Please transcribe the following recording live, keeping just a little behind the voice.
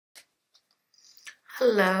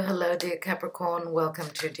Hello, hello, dear Capricorn. Welcome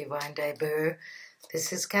to Divine Debut.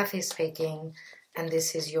 This is Kathy speaking, and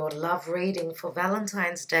this is your love reading for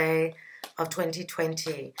Valentine's Day of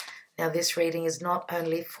 2020. Now, this reading is not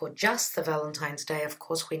only for just the Valentine's Day. Of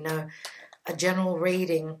course, we know a general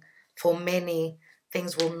reading for many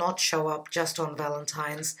things will not show up just on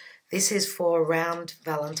Valentine's. This is for around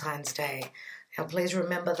Valentine's Day. Now, please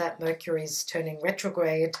remember that Mercury is turning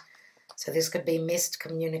retrograde, so this could be missed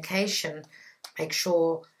communication. Make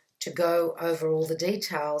sure to go over all the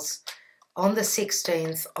details on the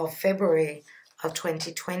 16th of February of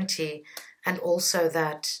 2020, and also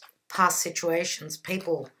that past situations,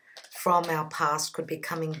 people from our past could be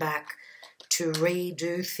coming back to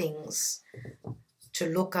redo things, to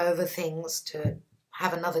look over things, to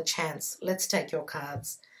have another chance. Let's take your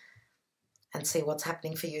cards and see what's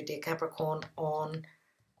happening for you, dear Capricorn, on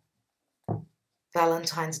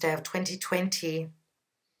Valentine's Day of 2020.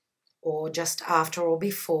 Or just after or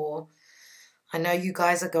before. I know you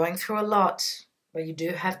guys are going through a lot, but you do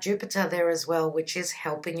have Jupiter there as well, which is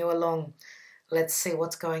helping you along. Let's see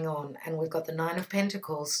what's going on. And we've got the Nine of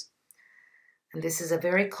Pentacles. And this is a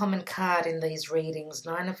very common card in these readings.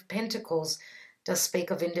 Nine of Pentacles does speak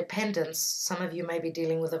of independence. Some of you may be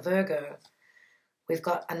dealing with a Virgo. We've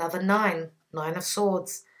got another Nine of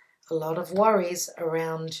Swords. A lot of worries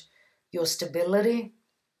around your stability,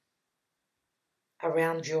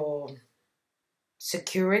 around your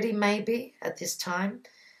security maybe at this time.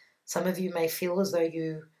 Some of you may feel as though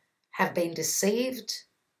you have been deceived.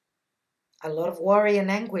 A lot of worry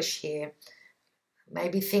and anguish here.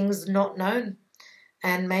 Maybe things not known,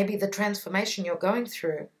 and maybe the transformation you're going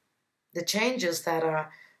through, the changes that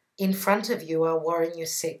are in front of you are worrying you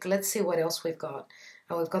sick. Let's see what else we've got.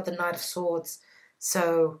 And we've got the Knight of Swords.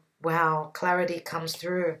 So, wow, clarity comes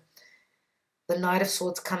through. The Knight of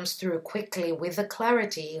Swords comes through quickly with the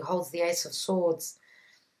clarity. He holds the Ace of Swords.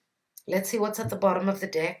 Let's see what's at the bottom of the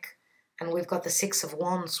deck. And we've got the Six of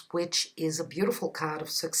Wands, which is a beautiful card of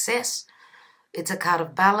success. It's a card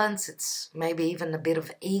of balance. It's maybe even a bit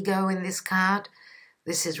of ego in this card.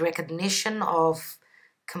 This is recognition of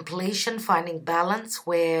completion, finding balance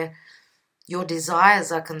where your desires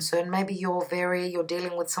are concerned. Maybe you're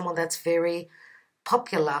dealing with someone that's very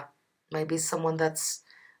popular. Maybe someone that's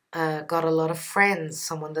got a lot of friends,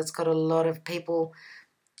 someone that's got a lot of people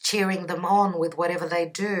cheering them on with whatever they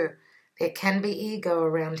do. There can be ego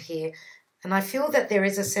around here. And I feel that there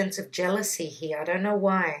is a sense of jealousy here. I don't know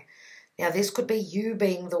why. Now, this could be you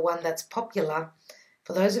being the one that's popular.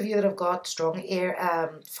 For those of you that have got strong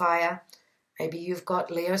fire, maybe you've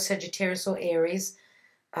got Leo, Sagittarius, or Aries,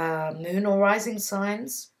 moon or rising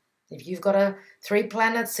signs. If you've got 3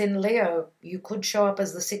 planets in Leo, you could show up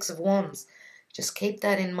as the Six of Wands. Just keep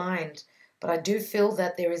that in mind. But I do feel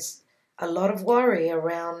that there is a lot of worry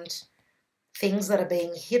around things that are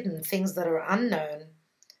being hidden, things that are unknown.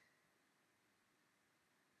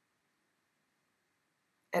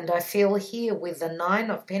 And I feel here with the Nine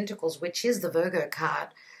of Pentacles, which is the Virgo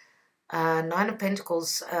card, Nine of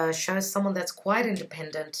Pentacles shows someone that's quite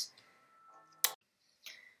independent.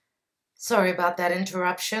 Sorry about that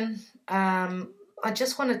interruption. I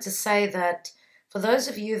just wanted to say that for those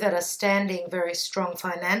of you that are standing very strong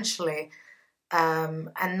financially,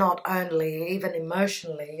 and not only, even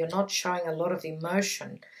emotionally, you're not showing a lot of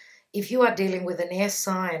emotion. If you are dealing with an air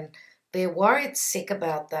sign, they're worried sick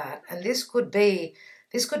about that. And this could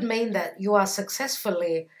mean that you are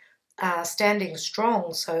successfully standing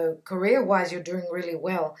strong. So career-wise, you're doing really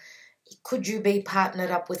well. Could you be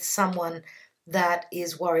partnered up with someone that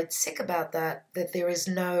is worried sick about that there is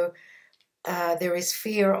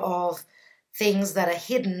fear of things that are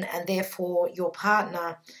hidden, and therefore your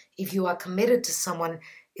partner, if you are committed to someone,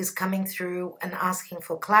 is coming through and asking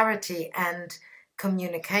for clarity and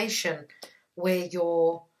communication where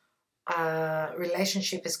your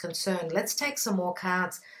relationship is concerned. Let's take some more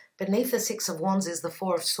cards. Beneath the Six of Wands is the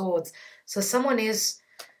Four of Swords. So someone is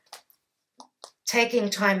taking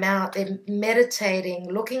time out, they're meditating,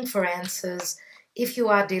 looking for answers. If you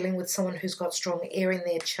are dealing with someone who's got strong air in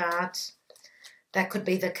their chart, that could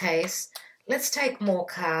be the case. Let's take more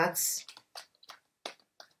cards.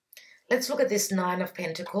 Let's look at this Nine of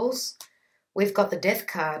Pentacles. We've got the Death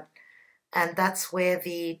card, and that's where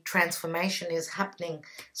the transformation is happening.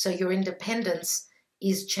 So your independence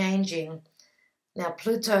is changing. Now,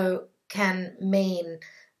 Pluto can mean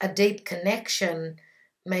a deep connection,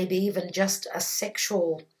 maybe even just a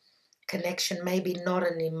sexual connection, maybe not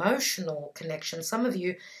an emotional connection. Some of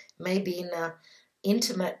you may be in an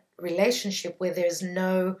intimate relationship where there's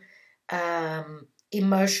no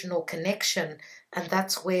emotional connection, and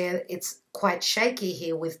that's where it's quite shaky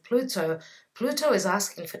here with Pluto. Pluto is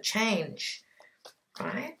asking for change.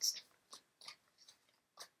 right?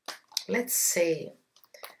 Let's see.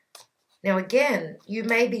 Now again, you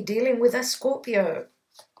may be dealing with a Scorpio,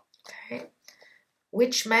 okay,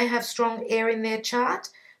 which may have strong air in their chart.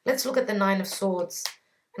 Let's look at the Nine of Swords,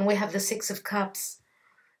 and we have the Six of Cups.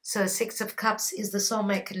 So Six of Cups is the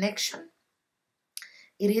soulmate connection.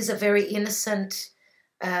 It is a very innocent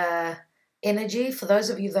energy. For those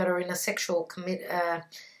of you that are in a sexual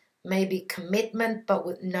maybe commitment, but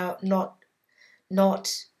with not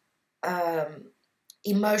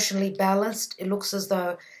emotionally balanced, it looks as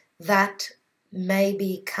though that may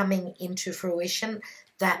be coming into fruition.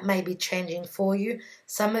 That may be changing for you.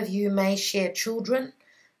 Some of you may share children,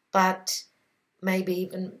 but maybe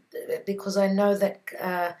even because I know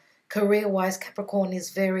that career-wise Capricorn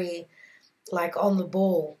is very like on the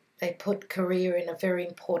ball. They put career in a very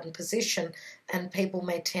important position, and people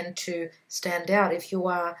may tend to stand out. If you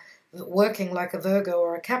are working like a Virgo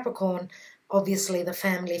or a Capricorn, obviously the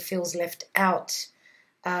family feels left out.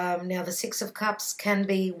 Now the Six of Cups can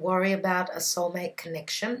be worry about a soulmate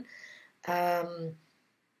connection.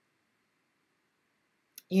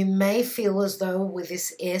 You may feel as though with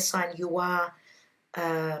this air sign you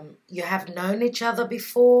have known each other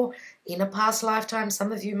before in a past lifetime.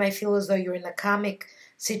 Some of you may feel as though you're in a karmic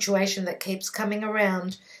situation that keeps coming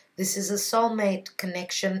around. This is a soulmate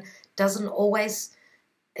connection. It doesn't always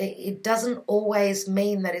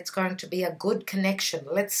mean that it's going to be a good connection.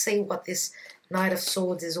 Let's see what this Knight of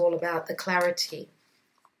Swords is all about, the clarity.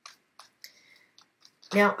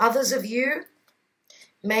 Now, others of you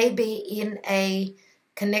may be in a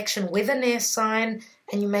connection with an air sign,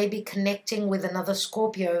 and you may be connecting with another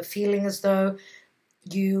Scorpio, feeling as though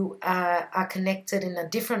you are connected in a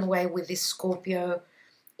different way with this Scorpio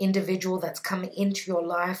individual that's coming into your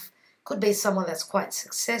life. Could be someone that's quite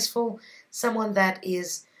successful, someone that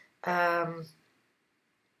is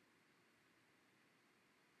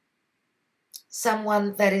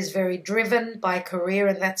someone that is very driven by career,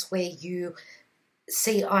 and that's where you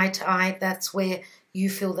see eye to eye. That's where you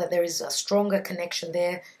feel that there is a stronger connection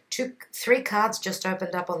there. Three cards just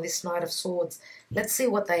opened up on this Knight of Swords. Let's see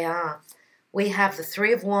what they are. We have the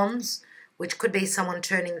Three of Wands, which could be someone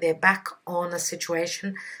turning their back on a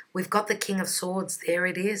situation. We've got the King of Swords, there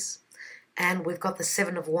it is. And we've got the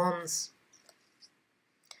Seven of Wands.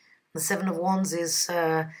 The Seven of Wands is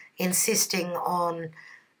insisting on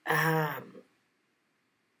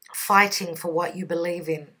fighting for what you believe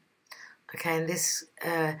in. Okay, and this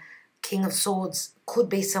King of Swords could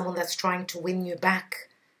be someone that's trying to win you back,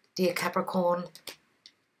 dear Capricorn.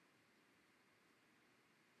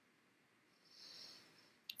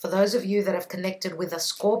 For those of you that have connected with a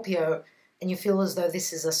Scorpio and you feel as though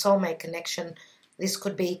this is a soulmate connection, this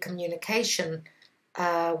could be communication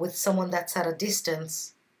with someone that's at a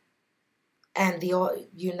distance, and you're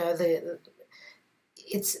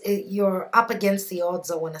up against the odds,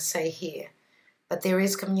 I want to say here. But there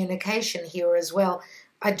is communication here as well.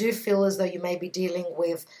 I do feel as though you may be dealing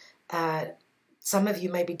with, some of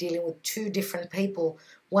you may be dealing with two different people.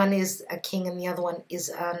 One is a king and the other one is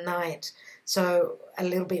a knight. So a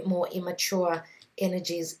little bit more immature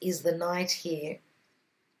energies is the knight here.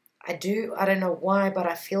 I don't know why, but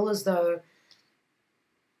I feel as though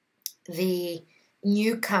the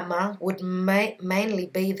newcomer would mainly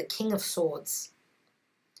be the King of Swords.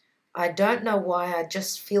 I don't know why. I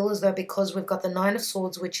just feel as though because we've got the Nine of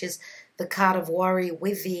Swords, which is the card of worry,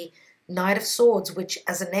 with the Knight of Swords, which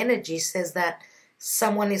as an energy says that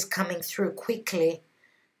someone is coming through quickly.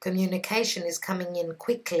 Communication is coming in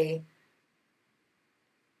quickly.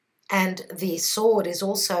 And the sword is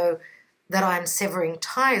also that I'm severing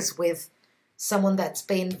ties with someone that's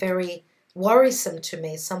been very worrisome to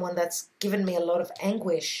me, someone that's given me a lot of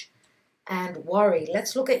anguish and worry.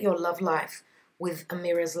 Let's look at your love life with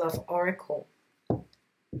Amira's Love Oracle.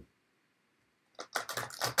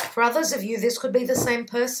 For others of you, this could be the same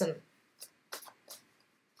person.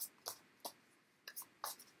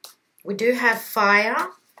 We do have fire,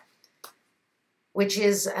 which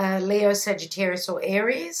is Leo, Sagittarius, or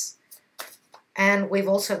Aries. And we've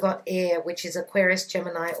also got air, which is Aquarius,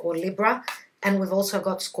 Gemini, or Libra. And we've also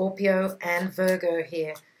got Scorpio and Virgo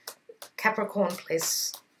here. Capricorn,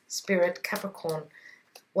 please. Spirit, Capricorn.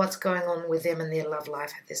 What's going on with them in their love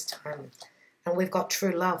life at this time? And we've got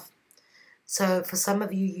true love. So for some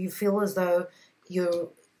of you, you feel as though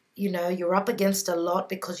you're up against a lot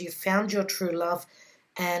because you found your true love,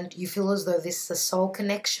 and you feel as though this is a soul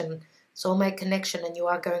connection, soulmate connection, and you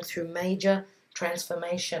are going through major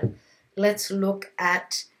transformation. Let's look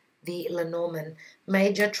at the Lenormand.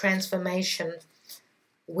 Major transformation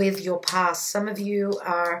with your past. Some of you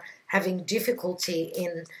are having difficulty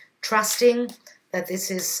in trusting that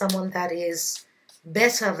this is someone that is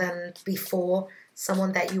better than before,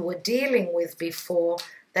 someone that you were dealing with before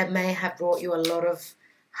that may have brought you a lot of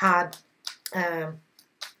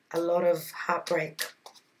heartbreak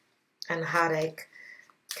and heartache.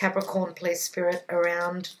 Capricorn, please, Spirit,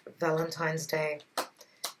 around Valentine's Day.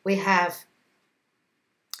 We have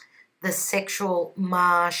the sexual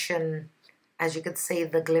Martian, as you can see,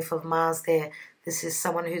 the glyph of Mars there. This is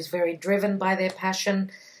someone who's very driven by their passion.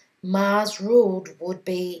 Mars ruled would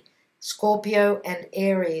be Scorpio and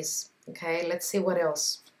Aries. Okay, let's see what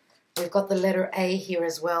else. We've got the letter A here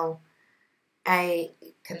as well. A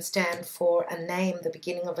can stand for a name, the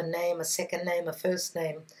beginning of a name, a second name, a first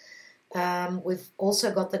name. We've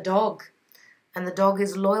also got the dog, and the dog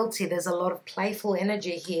is loyalty. There's a lot of playful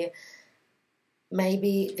energy here.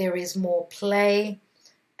 Maybe there is more play,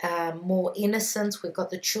 more innocence. We've got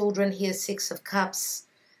the children here, 6 of Cups,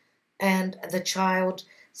 and the child.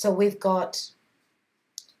 So we've got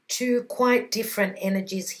 2 quite different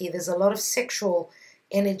energies here. There's a lot of sexual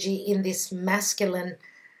energy in this masculine,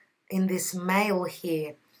 in this male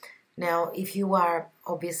here. Now, if you are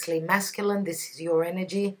obviously masculine, this is your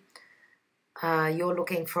energy. You're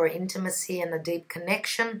looking for intimacy and a deep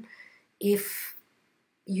connection. If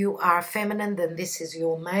you are feminine, then this is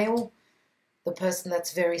your male, the person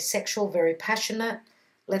that's very sexual, very passionate.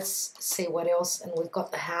 Let's see what else. And we've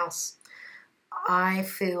got the house. I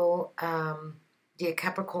feel, dear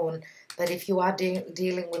Capricorn, that if you are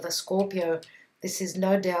dealing with a Scorpio, this is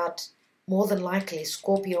no doubt more than likely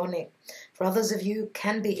Scorpionic. For others of you,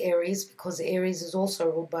 can be Aries, because Aries is also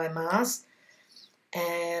ruled by Mars.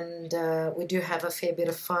 And we do have a fair bit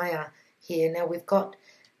of fire here. Now we've got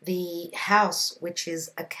the house, which is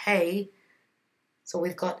a K. So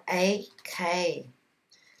we've got a K.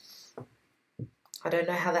 I don't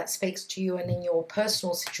know how that speaks to you and in your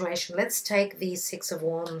personal situation. Let's take the 6 of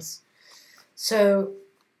Wands. So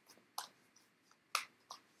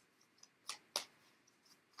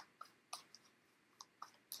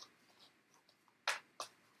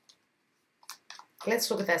let's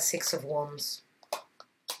look at that 6 of Wands.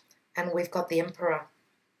 And we've got the Emperor.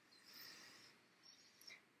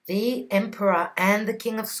 The Emperor and the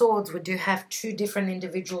King of Swords. We do have 2 different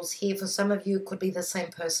individuals here. For some of you, it could be the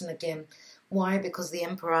same person again. Why? Because the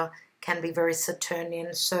Emperor can be very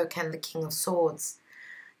Saturnian, so can the King of Swords.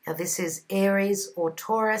 Now, this is Aries or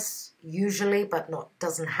Taurus, usually, but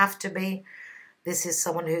doesn't have to be. This is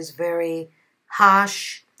someone who's very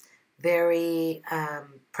harsh, very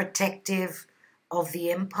protective of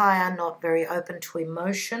the empire, not very open to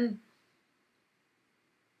emotion.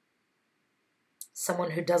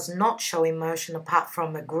 Someone who does not show emotion apart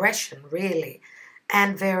from aggression, really,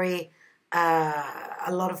 and very a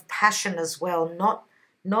lot of passion as well,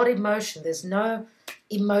 not emotion. There's no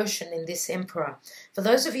emotion in this Emperor. For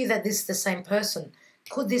those of you that this is the same person,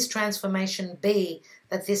 could this transformation be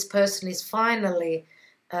that this person is finally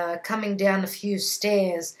coming down a few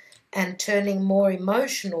stairs and turning more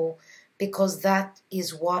emotional, because that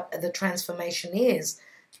is what the transformation is.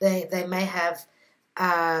 They may have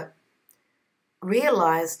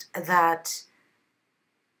realized that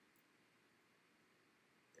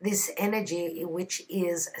this energy, which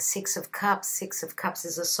is a 6 of Cups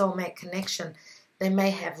is a soulmate connection. They may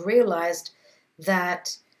have realized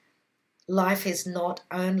that life is not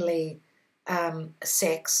only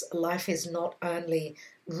sex, life is not only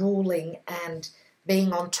ruling and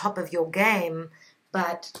being on top of your game,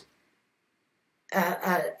 but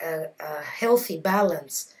a healthy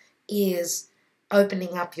balance is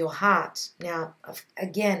opening up your heart. Now,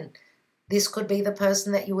 again, this could be the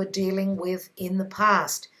person that you were dealing with in the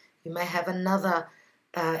past. You may have another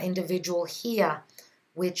individual here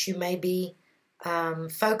which you may be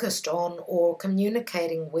focused on or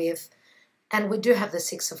communicating with. And we do have the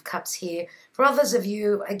 6 of Cups here. For others of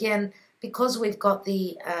you, again, because we've got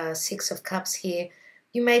the 6 of Cups here,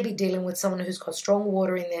 you may be dealing with someone who's got strong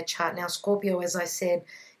water in their chart. Now, Scorpio, as I said,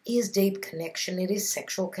 is deep connection. It is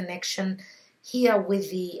sexual connection. Here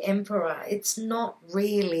with the Emperor, it's not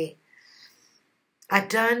really, I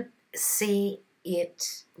don't see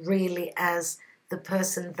it really as the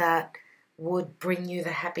person that would bring you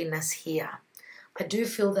the happiness here. I do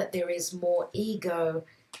feel that there is more ego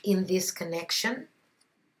in this connection.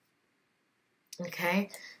 Okay,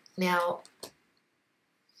 now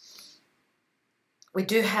we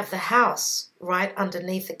do have the house right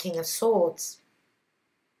underneath the King of Swords,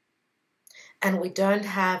 and we don't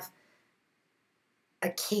have a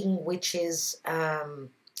king which is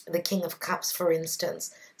the King of Cups, for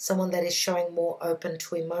instance, someone that is showing more open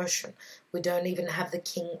to emotion. We don't even have the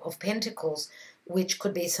King of Pentacles, which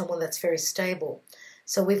could be someone that's very stable.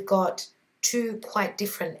 So we've got 2 quite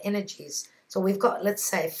different energies. So we've got, let's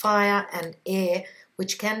say, fire and air,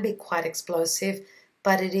 which can be quite explosive,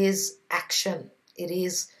 but it is action. It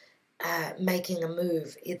is making a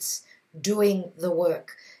move. It's doing the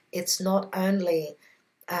work. It's not only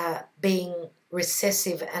being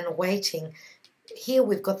recessive and waiting. Here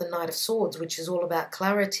we've got the Knight of Swords, which is all about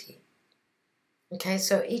clarity. Okay,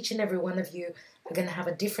 so each and every one of you are going to have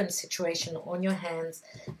a different situation on your hands.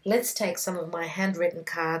 Let's take some of my handwritten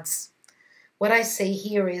cards. What I see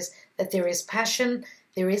here is that there is passion,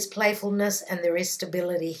 there is playfulness, and there is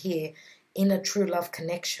stability here in a true love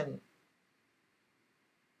connection.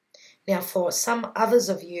 Now, for some others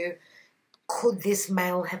of you, could this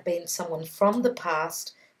male have been someone from the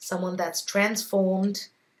past, someone that's transformed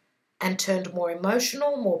and turned more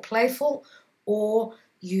emotional, more playful, or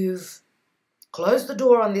you've closed the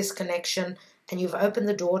door on this connection and you've opened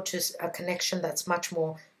the door to a connection that's much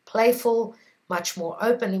more playful, much more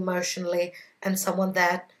open emotionally, and someone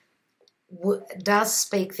that does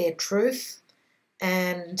speak their truth,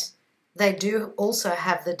 and they do also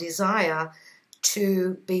have the desire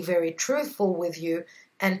to be very truthful with you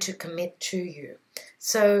and to commit to you.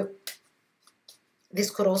 So this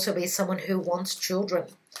could also be someone who wants children.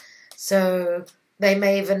 So they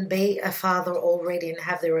may even be a father already and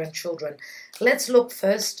have their own children. Let's look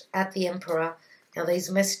first at the Emperor. Now, these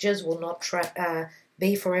messages will not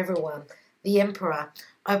be for everyone. The Emperor,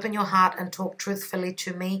 open your heart and talk truthfully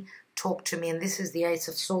to me. Talk to me. And this is the Ace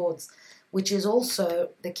of Swords, which is also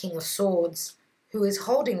the King of Swords, who is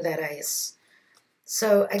holding that ace.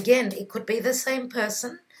 So, again, it could be the same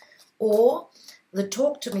person, or the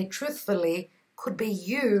talk to me truthfully could be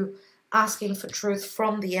you asking for truth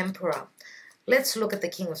from the Emperor. Let's look at the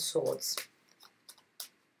King of Swords.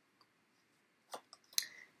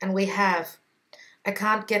 And we have, I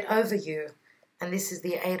can't get over you. And this is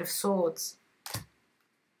the Eight of Swords.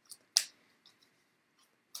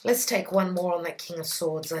 Let's take one more on that King of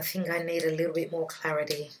Swords. I think I need a little bit more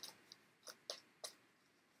clarity.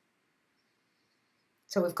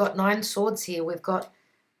 So we've got 9 swords here. We've got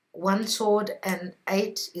 1 sword and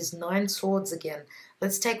 8 is 9 swords again.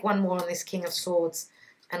 Let's take one more on this King of Swords.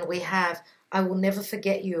 And we have, I will never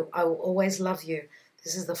forget you. I will always love you.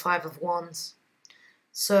 This is the 5 of Wands.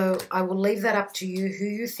 So I will leave that up to you, who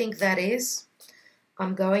you think that is.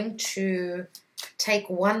 I'm going to take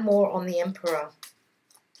one more on the Emperor.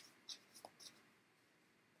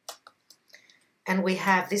 And we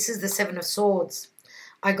have, this is the 7 of Swords.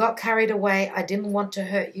 I got carried away. I didn't want to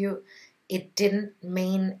hurt you. It didn't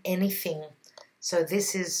mean anything. So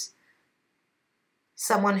this is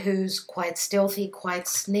someone who's quite stealthy, quite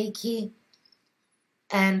sneaky.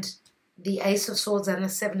 And the Ace of Swords and the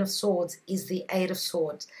 7 of Swords is the 8 of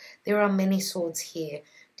Swords. There are many swords here,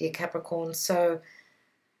 dear Capricorn. So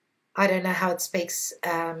I don't know how it speaks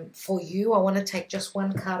for you. I want to take just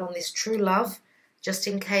one card on this true love, just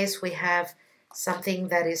in case we have something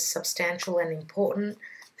that is substantial and important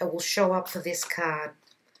that will show up for this card.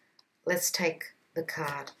 Let's take the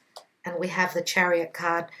card. And we have the Chariot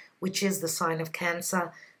card, which is the sign of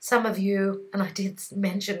Cancer. Some of you, and I did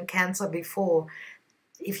mention Cancer before,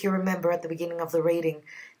 if you remember at the beginning of the reading,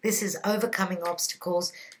 this is overcoming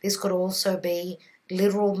obstacles. This could also be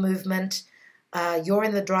literal movement. You're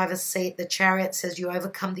in the driver's seat. The Chariot says you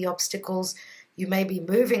overcome the obstacles. You may be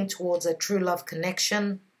moving towards a true love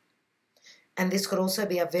connection. And this could also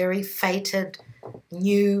be a very fated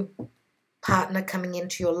new partner coming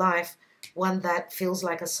into your life, one that feels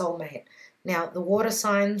like a soulmate. Now, the water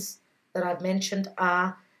signs that I've mentioned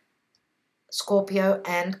are Scorpio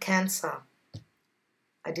and Cancer.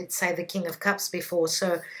 I did say the King of Cups before,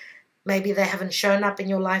 so maybe they haven't shown up in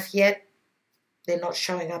your life yet. They're not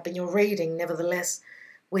showing up in your reading. Nevertheless,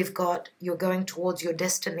 we've got you're going towards your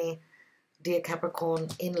destiny, dear Capricorn,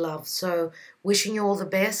 in love. So wishing you all the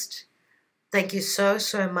best. Thank you so,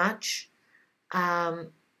 so much.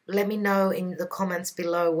 Let me know in the comments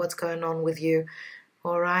below what's going on with you.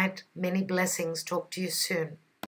 All right. Many blessings. Talk to you soon.